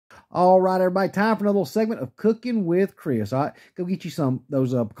All right, everybody, time for another little segment of Cooking with Chris. All right, go get you some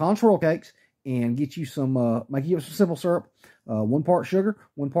those pecan swirl cakes and get you some, make you some simple syrup, 1 part sugar,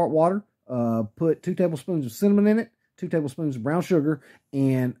 1 part water. Put 2 tablespoons of cinnamon in it, 2 tablespoons of brown sugar,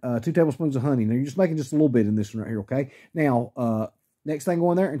 and 2 tablespoons of honey. Now, you're just making just a little bit in this one right here, okay? Now, next thing,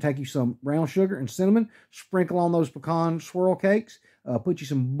 go in there and take you some brown sugar and cinnamon, sprinkle on those pecan swirl cakes, put you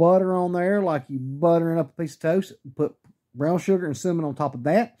some butter on there like you buttering up a piece of toast, put brown sugar and cinnamon on top of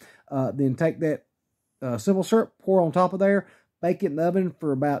that. Then take that simple syrup, pour on top of there, bake it in the oven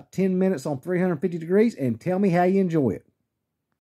for about 10 minutes on 350 degrees, and tell me how you enjoy it.